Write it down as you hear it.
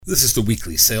This is the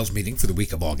weekly sales meeting for the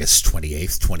week of August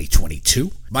 28th,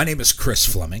 2022. My name is Chris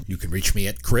Fleming. You can reach me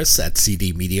at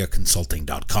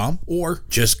chris@cdmediaconsulting.com or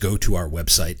just go to our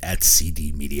website at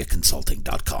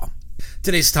cdmediaconsulting.com.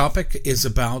 Today's topic is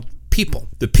about people.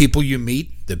 The people you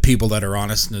meet, the people that are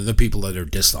honest, and the people that are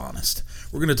dishonest.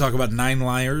 We're going to talk about 9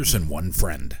 liars and 1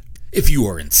 friend. If you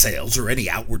are in sales or any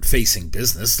outward-facing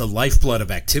business, the lifeblood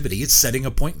of activity is setting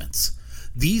appointments.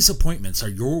 These appointments are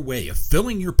your way of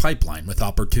filling your pipeline with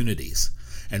opportunities.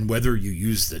 And whether you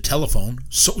use the telephone,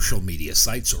 social media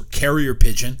sites, or carrier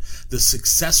pigeon, the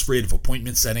success rate of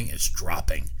appointment setting is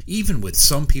dropping. Even with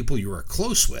some people you are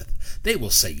close with, they will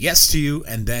say yes to you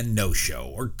and then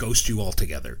no-show or ghost you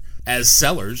altogether. As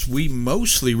sellers, we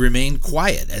mostly remain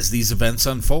quiet as these events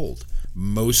unfold.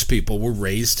 Most people were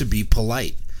raised to be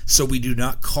polite, so we do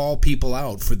not call people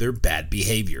out for their bad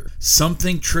behavior.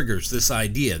 Something triggers this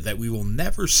idea that we will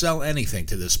never sell anything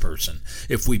to this person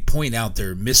if we point out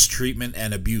their mistreatment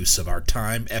and abuse of our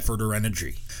time, effort, or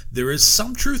energy. There is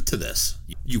some truth to this.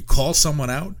 You call someone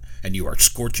out, and you are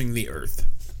scorching the earth.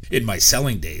 In my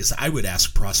selling days, I would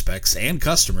ask prospects and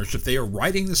customers if they are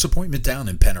writing this appointment down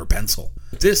in pen or pencil.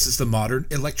 This is the modern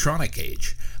electronic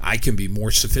age. I can be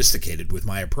more sophisticated with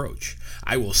my approach.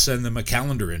 I will send them a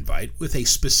calendar invite with a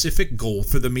specific goal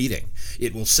for the meeting.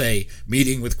 It will say,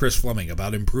 meeting with Chris Fleming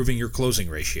about improving your closing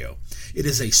ratio. It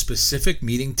is a specific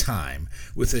meeting time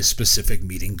with a specific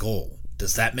meeting goal.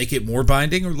 Does that make it more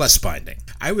binding or less binding?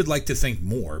 I would like to think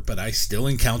more, but I still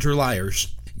encounter liars.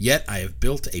 Yet I have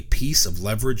built a piece of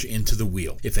leverage into the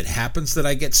wheel. If it happens that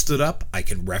I get stood up, I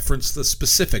can reference the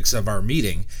specifics of our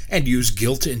meeting and use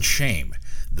guilt and shame.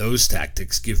 Those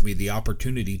tactics give me the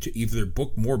opportunity to either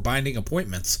book more binding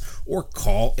appointments or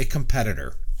call a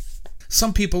competitor.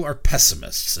 Some people are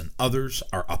pessimists and others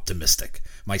are optimistic.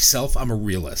 Myself, I'm a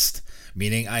realist,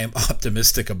 meaning I am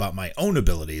optimistic about my own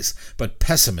abilities, but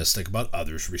pessimistic about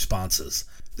others' responses.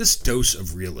 This dose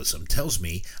of realism tells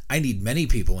me I need many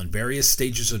people in various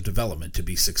stages of development to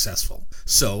be successful.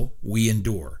 So, we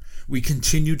endure. We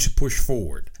continue to push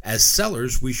forward. As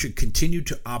sellers, we should continue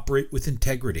to operate with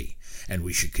integrity, and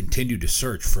we should continue to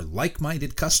search for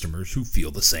like-minded customers who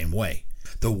feel the same way.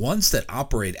 The ones that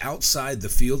operate outside the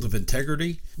field of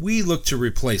integrity, we look to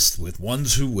replace with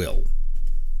ones who will.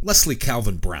 Leslie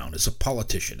Calvin Brown is a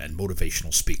politician and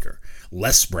motivational speaker.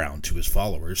 Les Brown, to his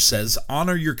followers, says,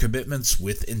 honor your commitments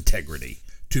with integrity.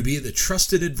 To be the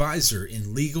trusted advisor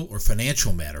in legal or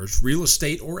financial matters, real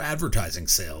estate, or advertising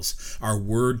sales, our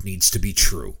word needs to be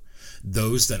true.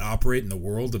 Those that operate in the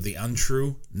world of the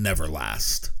untrue never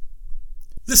last.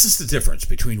 This is the difference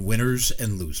between winners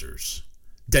and losers.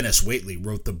 Dennis Waitley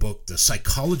wrote the book, The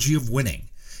Psychology of Winning.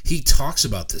 He talks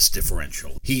about this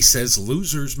differential. He says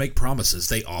losers make promises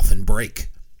they often break.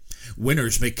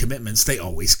 Winners make commitments they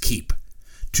always keep.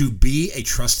 To be a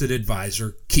trusted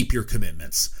advisor, keep your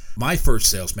commitments. My first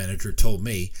sales manager told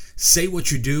me, say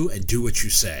what you do and do what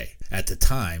you say. At the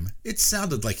time, it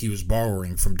sounded like he was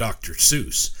borrowing from Dr.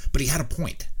 Seuss, but he had a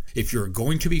point. If you're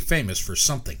going to be famous for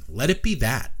something, let it be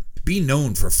that. Be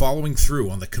known for following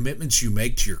through on the commitments you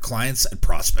make to your clients and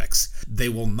prospects. They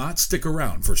will not stick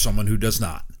around for someone who does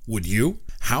not. Would you?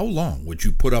 How long would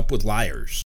you put up with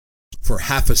liars? For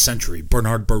half a century,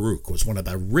 Bernard Baruch was one of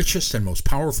the richest and most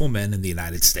powerful men in the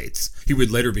United States. He would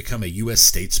later become a U.S.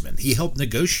 statesman. He helped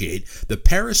negotiate the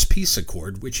Paris Peace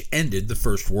Accord, which ended the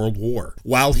First World War.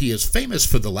 While he is famous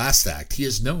for the last act, he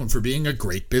is known for being a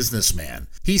great businessman.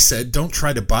 He said, don't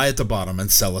try to buy at the bottom and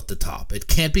sell at the top. It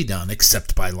can't be done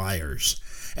except by liars.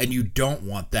 And you don't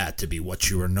want that to be what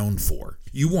you are known for.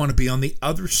 You want to be on the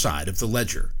other side of the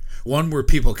ledger, one where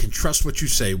people can trust what you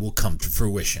say will come to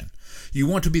fruition. You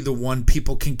want to be the one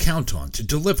people can count on to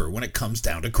deliver when it comes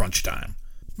down to crunch time.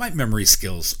 My memory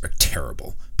skills are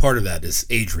terrible. Part of that is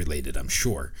age-related, I'm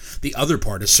sure. The other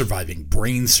part is surviving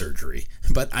brain surgery,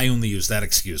 but I only use that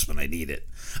excuse when I need it.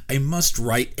 I must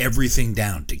write everything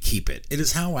down to keep it. It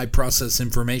is how I process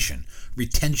information.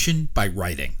 Retention by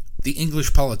writing. The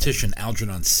English politician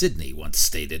Algernon Sidney once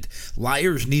stated,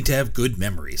 liars need to have good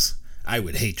memories. I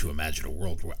would hate to imagine a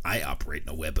world where I operate in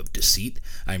a web of deceit.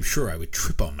 I am sure I would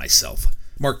trip on myself.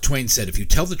 Mark Twain said, if you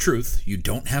tell the truth, you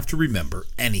don't have to remember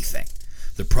anything.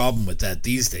 The problem with that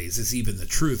these days is even the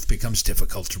truth becomes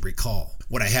difficult to recall.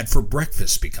 What I had for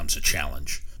breakfast becomes a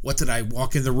challenge. What did I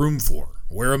walk in the room for?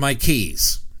 Where are my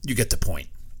keys? You get the point.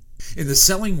 In the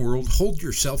selling world, hold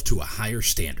yourself to a higher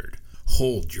standard.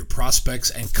 Hold your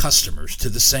prospects and customers to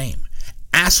the same.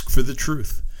 Ask for the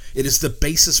truth. It is the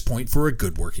basis point for a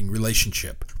good working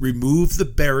relationship. Remove the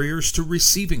barriers to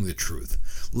receiving the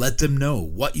truth. Let them know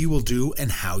what you will do and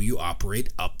how you operate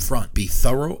up front. Be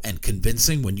thorough and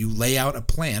convincing when you lay out a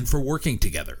plan for working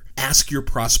together. Ask your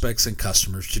prospects and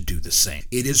customers to do the same.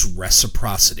 It is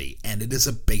reciprocity, and it is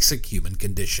a basic human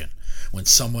condition. When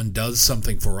someone does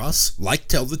something for us, like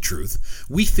tell the truth,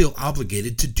 we feel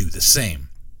obligated to do the same.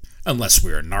 Unless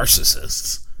we are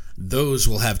narcissists. Those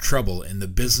will have trouble in the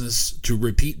business to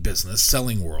repeat business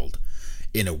selling world.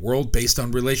 In a world based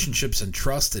on relationships and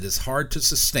trust, it is hard to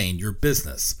sustain your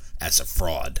business as a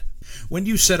fraud. When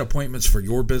you set appointments for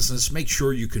your business, make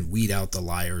sure you can weed out the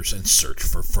liars and search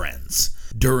for friends.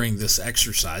 During this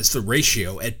exercise, the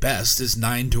ratio at best is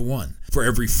 9-1. For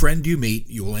every friend you meet,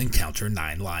 you will encounter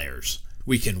 9 liars.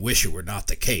 We can wish it were not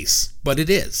the case, but it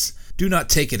is. Do not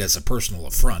take it as a personal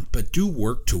affront, but do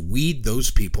work to weed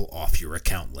those people off your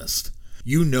account list.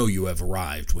 You know you have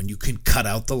arrived when you can cut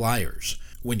out the liars.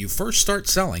 When you first start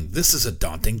selling, this is a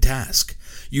daunting task.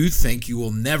 You think you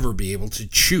will never be able to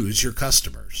choose your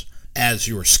customers. As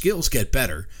your skills get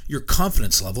better, your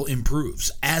confidence level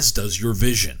improves, as does your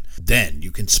vision. Then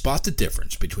you can spot the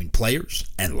difference between players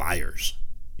and liars.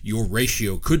 Your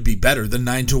ratio could be better than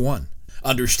 9-1.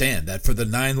 Understand that for the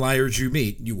 9 liars you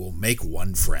meet, you will make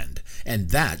 1 friend,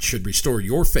 and that should restore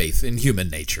your faith in human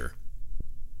nature.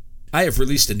 I have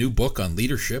released a new book on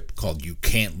leadership called You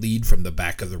Can't Lead from the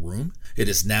Back of the Room. It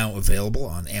is now available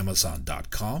on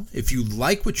Amazon.com. If you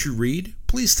like what you read,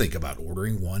 please think about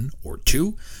ordering 1 or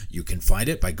 2. You can find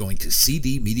it by going to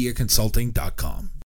cdmediaconsulting.com.